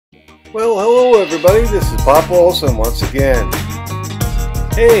Well, hello everybody, this is Papa Olson once again.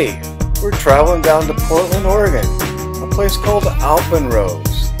 Hey, we're traveling down to Portland, Oregon, a place called Alpenrose.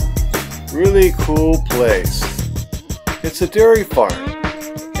 Really cool place. It's a dairy farm,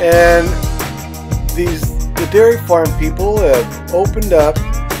 and the dairy farm people have opened up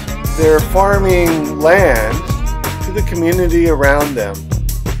their farming land to the community around them.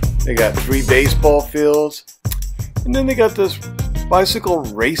 They got 3 baseball fields, and then they got this bicycle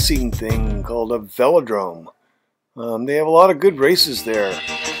racing thing called a velodrome. They have a lot of good races there.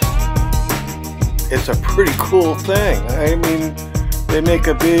 It's a pretty cool thing. I mean, they make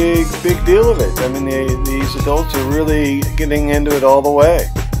a big deal of it. I mean, these adults are really getting into it all the way.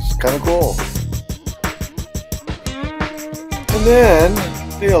 It's kind of cool. And then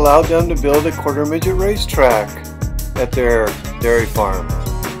they allowed them to build a quarter midget racetrack at their dairy farm.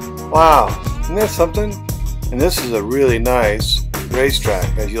 Wow, isn't that something? And this is a really nice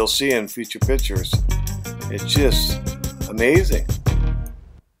racetrack, as you'll see in future pictures. It's just amazing.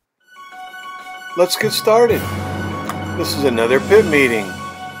 Let's get started. This is another pit meeting.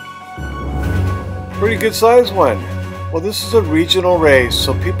 Pretty good sized one. Well, this is a regional race,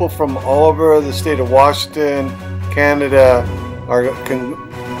 so people from all over the state of Washington, Canada are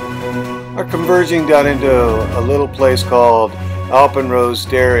converging down into a little place called Alpenrose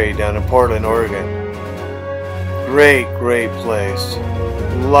Dairy down in Portland, Oregon. Great place.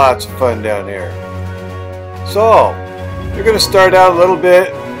 Lots of fun down here. So, you're going to start out a little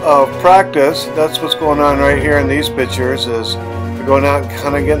bit of practice. That's what's going on right here in these pictures, is they're going out and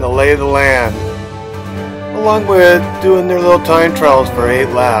kind of getting the lay of the land, along with doing their little time trials for 8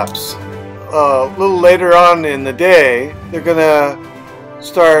 laps. A little later on in the day, they're going to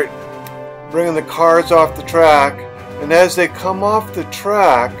start bringing the cars off the track, and as they come off the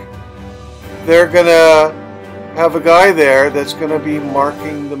track, they're going to have a guy there that's going to be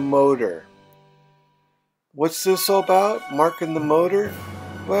marking the motor. What's this all about? Marking the motor?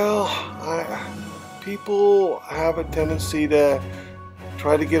 Well, people have a tendency to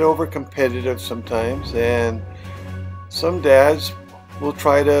try to get over competitive sometimes, and some dads will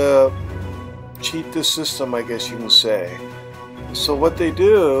try to cheat the system, I guess you can say. So what they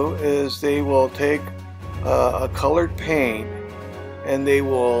do is they will take a colored paint, and they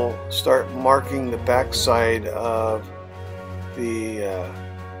will start marking the backside of the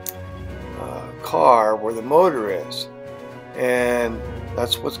car where the motor is. And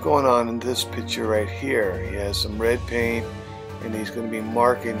that's what's going on in this picture right here. He has some red paint, and he's going to be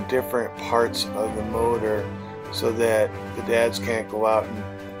marking different parts of the motor so that the dads can't go out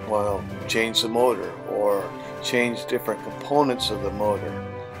and, well, change the motor or change different components of the motor.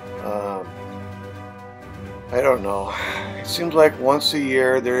 I don't know. It seems like once a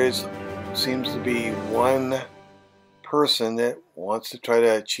year there seems to be one person that wants to try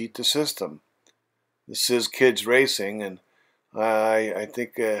to cheat the system. This is kids racing, and I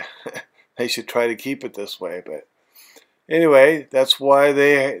think they should try to keep it this way. But anyway, that's why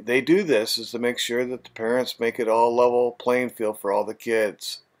they do this, is to make sure that the parents make it all level playing field for all the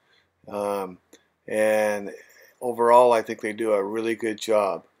kids. And overall, I think they do a really good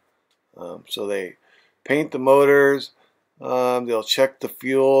job. So they paint the motors, they'll check the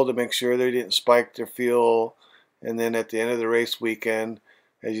fuel to make sure they didn't spike their fuel, and then at the end of the race weekend,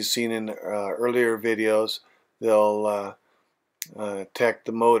 as you've seen in earlier videos, they'll check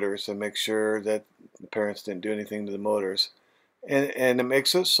the motors and make sure that the parents didn't do anything to the motors. And it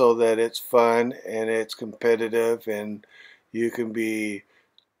makes it so that it's fun and it's competitive, and you can be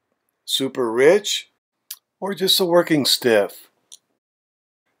super rich or just a working stiff.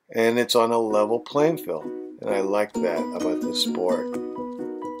 And it's on a level playing field, and I like that about this sport.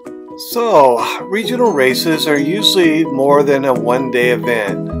 So, regional races are usually more than a one-day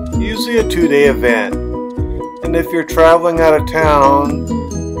event, usually a 2-day event. And if you're traveling out of town,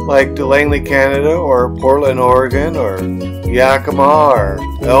 like to Langley, Canada, or Portland, Oregon, or Yakima, or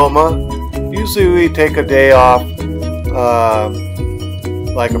Elma, usually we take a day off,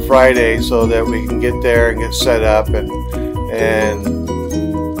 like a Friday, so that we can get there and get set up and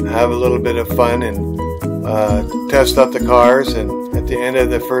have a little bit of fun and test out the cars. And at the end of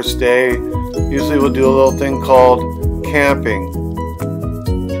the first day, usually we'll do a little thing called camping.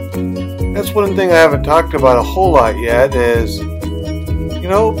 That's one thing I haven't talked about a whole lot yet is, you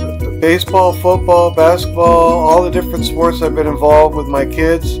know, baseball, football, basketball, all the different sports I've been involved with my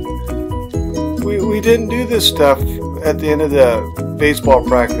kids. We didn't do this stuff at the end of the baseball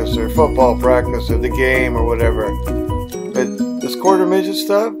practice or football practice or the game or whatever. But this quarter midget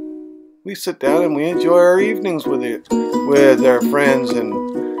stuff, we sit down and we enjoy our evenings with our friends and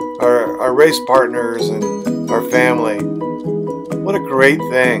our race partners and our family. What a great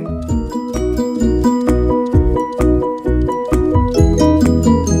thing.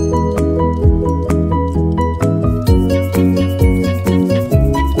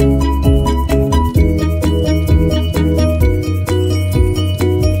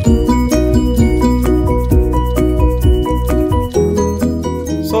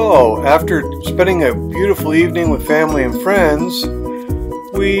 after spending a beautiful evening with family and friends,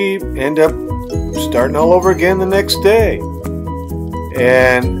 we end up starting all over again the next day.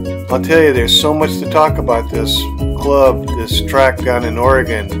 And I'll tell you, there's so much to talk about this club, this track down in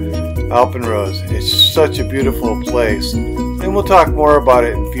Oregon, Alpenrose. It's such a beautiful place. And we'll talk more about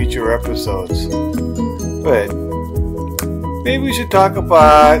it in future episodes. But maybe we should talk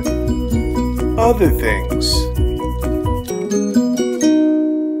about other things.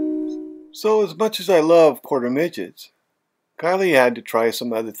 So as much as I love quarter midgets, Kylie had to try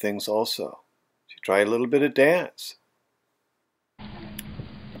some other things also. She tried a little bit of dance.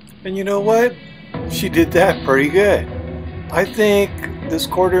 And you know what? She did that pretty good. I think this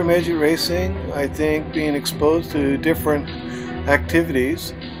quarter midget racing, I think being exposed to different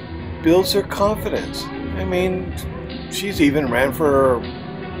activities builds her confidence. I mean, she's even ran for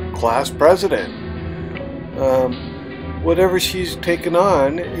class president. Whatever she's taken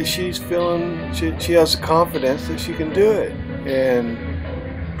on, she's feeling, she has the confidence that she can do it. And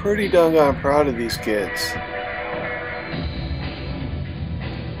pretty doggone proud of these kids.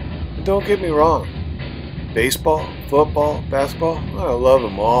 And don't get me wrong, baseball, football, basketball, I love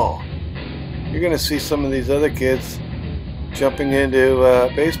them all. You're going to see some of these other kids jumping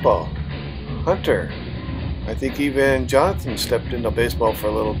into baseball. Hunter, I think even Jonathan stepped into baseball for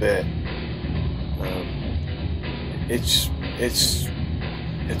a little bit. It's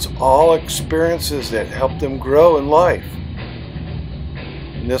all experiences that help them grow in life.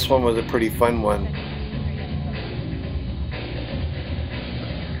 And this one was a pretty fun one.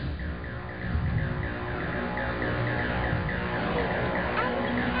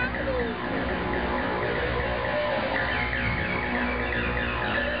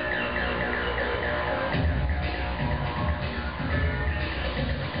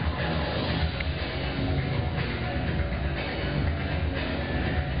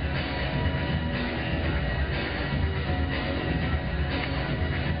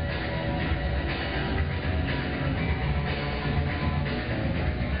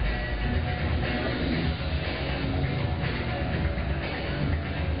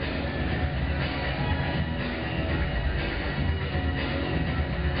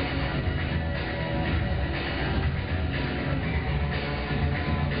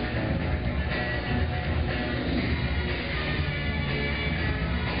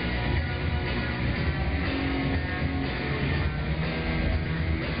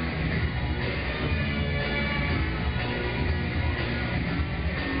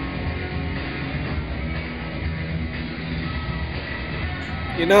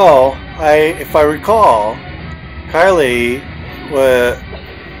 You know, if I recall, Kylie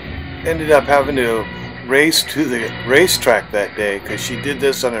ended up having to race to the racetrack that day because she did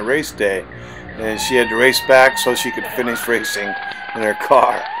this on a race day, and she had to race back so she could finish racing in her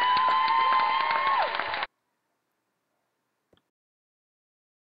car.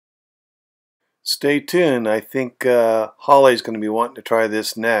 Stay tuned. I think Holly's going to be wanting to try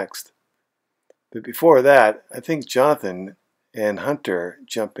this next. But before that, I think Jonathan and Hunter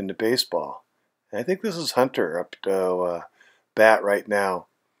jump into baseball. And I think this is Hunter up to bat right now.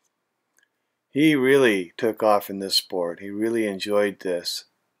 He really took off in this sport. He really enjoyed this.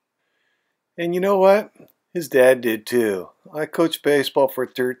 And you know what? His dad did too. I coached baseball for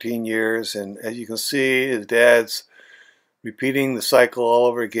 13 years, and as you can see, his dad's repeating the cycle all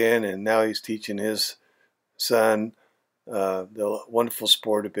over again, and now he's teaching his son the wonderful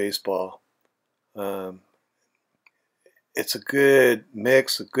sport of baseball. It's a good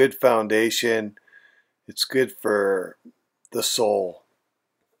mix, a good foundation. It's good for the soul.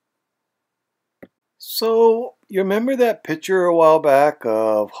 So, you remember that picture a while back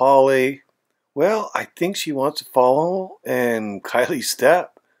of Holly? Well, I think she wants to follow in Kylie's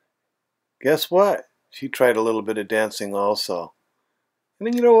step. Guess what? She tried a little bit of dancing also. And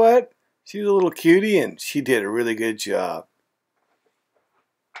then you know what? She's a little cutie and she did a really good job.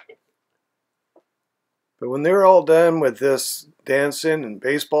 But when they're all done with this dancing and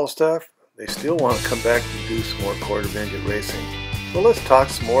baseball stuff, they still want to come back and do some more quarter midget racing. So let's talk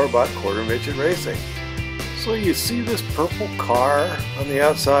some more about quarter midget racing. So you see this purple car on the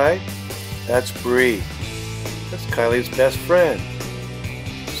outside? That's Bree. That's Kylie's best friend.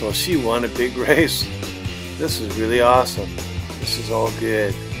 So she won a big race. This is really awesome. This is all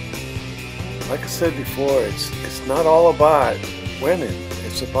good. Like I said before, it's not all about winning.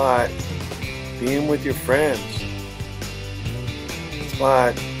 It's about being with your friends. It's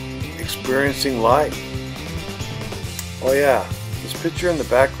about experiencing life. Oh yeah, this picture in the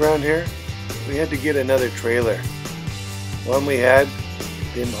background here, we had to get another trailer. One we had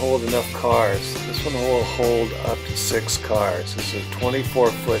didn't hold enough cars. This one will hold up to 6 cars. This is a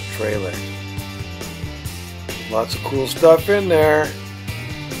 24-foot trailer. Lots of cool stuff in there.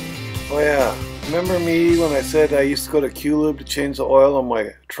 Oh yeah, remember me when I said I used to go to Q-Lube to change the oil on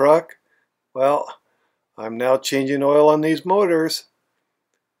my truck? Well, I'm now changing oil on these motors.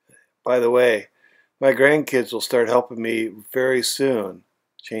 By the way, my grandkids will start helping me very soon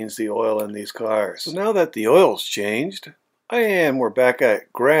change the oil in these cars. So now that the oil's changed, and we're back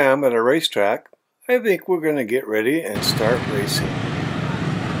at Graham at a racetrack, I think we're going to get ready and start racing.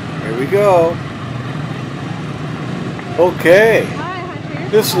 Here we go. Okay,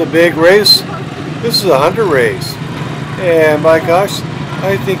 this is a big race. This is a Hunter race. And my gosh,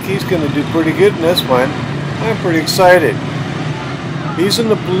 I think he's going to do pretty good in this one. I'm pretty excited. He's in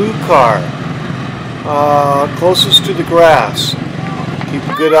the blue car, closest to the grass. Keep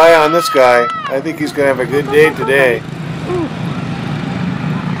a good eye on this guy. I think he's going to have a good day today.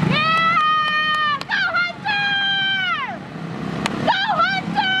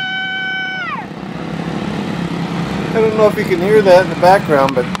 I don't know if you can hear that in the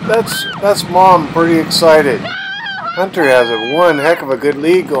background, but that's Mom pretty excited. Hunter has one heck of a good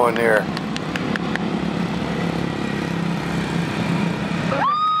lead going here.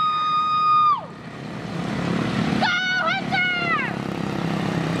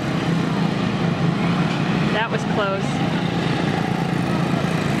 That was close.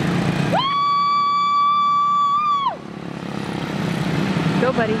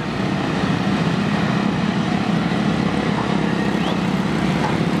 Go, buddy.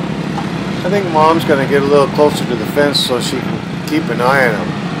 I think Mom's going to get a little closer to the fence so she can keep an eye on him.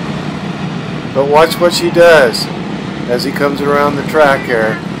 But watch what she does as he comes around the track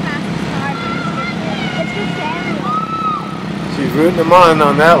here. She's rooting him on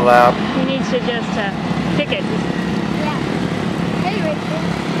that lap. He needs to just kick it. Yeah. Hey, Richard.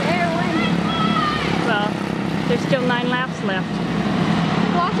 There wins. Well, there's still 9 laps left.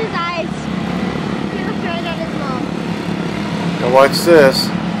 Watch his eyes. He looks right at his mom. Now watch this.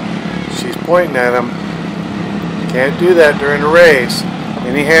 She's pointing at him. Can't do that during a race.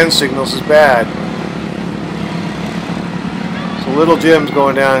 Any hand signals is bad. So little Jim's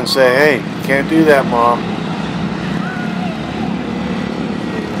going down and say, "Hey, you can't do that, Mom."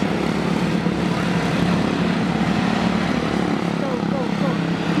 Go, go, go.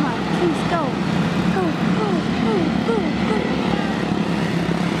 Come on, please go. Go, go, go, go, go.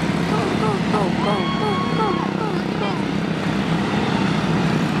 Go, go, go, go, go, go, go, go.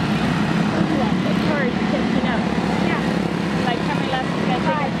 Look at that. The car is catching up. Yeah. Like how many laps is that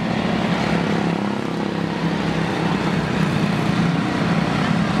taking?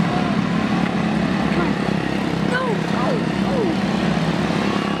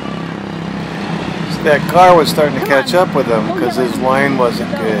 That car was starting to catch up with him because his line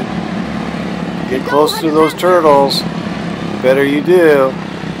wasn't good. Get close to those turtles. The better you do.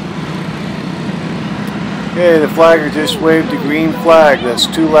 Okay, the flagger just waved the green flag. That's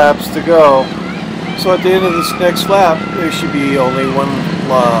 2 laps to go. So at the end of this next lap, there should be only 1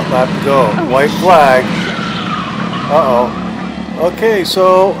 lap to go. White flag. Uh-oh. Okay,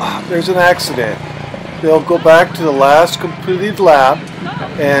 so there's an accident. They'll go back to the last completed lap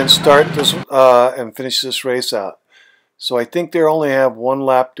and start this and finish this race out. So I think they only have 1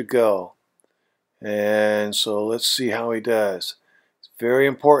 lap to go. And so let's see how he does. It's very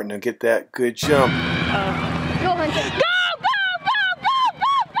important to get that good jump. Go, Hunter. Go, go, go, go,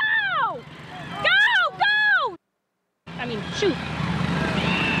 go, go! Go, go! I mean, shoot.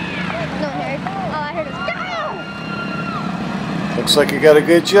 No, Harry. Oh, I heard us. Go! Looks like he got a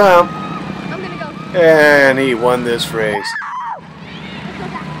good jump. I'm gonna go. And he won this race. Let's go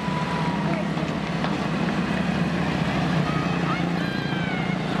back.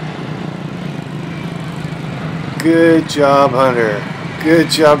 Good job, Hunter. Good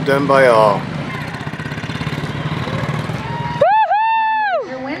job done by all.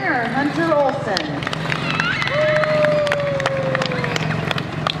 Your winner, Hunter Olson.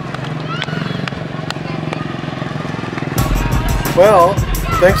 Well,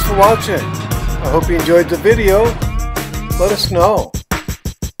 thanks for watching. I hope you enjoyed the video. Let us know.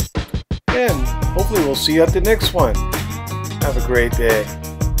 And hopefully we'll see you at the next one. Have a great day.